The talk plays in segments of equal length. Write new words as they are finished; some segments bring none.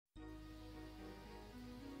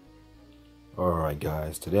Alright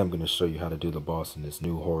guys, today I'm going to show you how to do the boss in this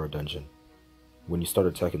new horror dungeon. When you start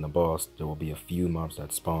attacking the boss, there will be a few mobs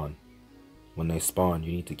that spawn. When they spawn,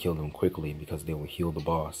 you need to kill them quickly because they will heal the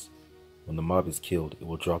boss. When the mob is killed, it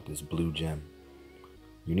will drop this blue gem.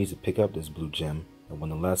 You need to pick up this blue gem, and when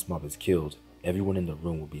the last mob is killed, everyone in the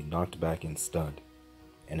room will be knocked back and stunned.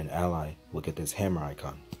 And an ally will get this hammer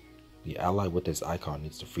icon. The ally with this icon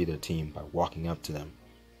needs to free their team by walking up to them.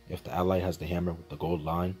 If the ally has the hammer with the gold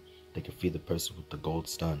line, they can feed the person with the gold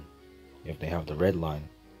stun. If they have the red line,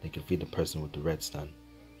 they can feed the person with the red stun.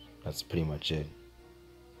 That's pretty much it.